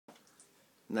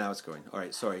Now it's going. All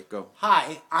right, sorry, go.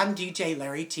 Hi, I'm DJ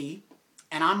Larry T,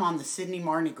 and I'm on the Sydney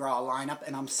Mardi Gras lineup,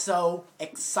 and I'm so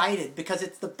excited because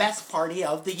it's the best party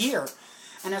of the year.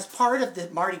 And as part of the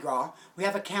Mardi Gras, we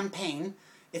have a campaign.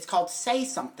 It's called Say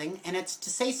Something, and it's to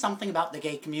say something about the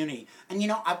gay community. And you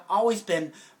know, I've always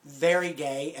been very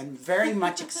gay and very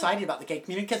much excited about the gay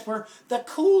community because we're the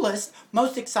coolest,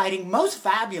 most exciting, most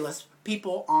fabulous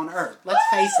people on earth. Let's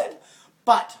face it.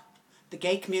 But the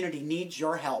gay community needs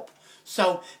your help.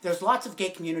 So there's lots of gay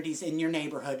communities in your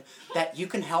neighborhood that you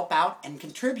can help out and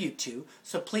contribute to.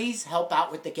 So please help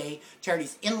out with the gay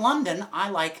charities. In London, I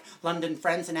like London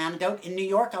Friends and Antidote. In New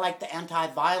York, I like the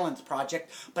Anti-Violence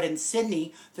Project. But in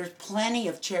Sydney, there's plenty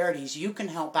of charities you can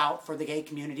help out for the gay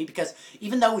community because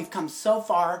even though we've come so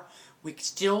far, we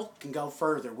still can go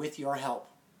further with your help.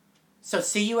 So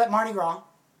see you at Mardi Gras.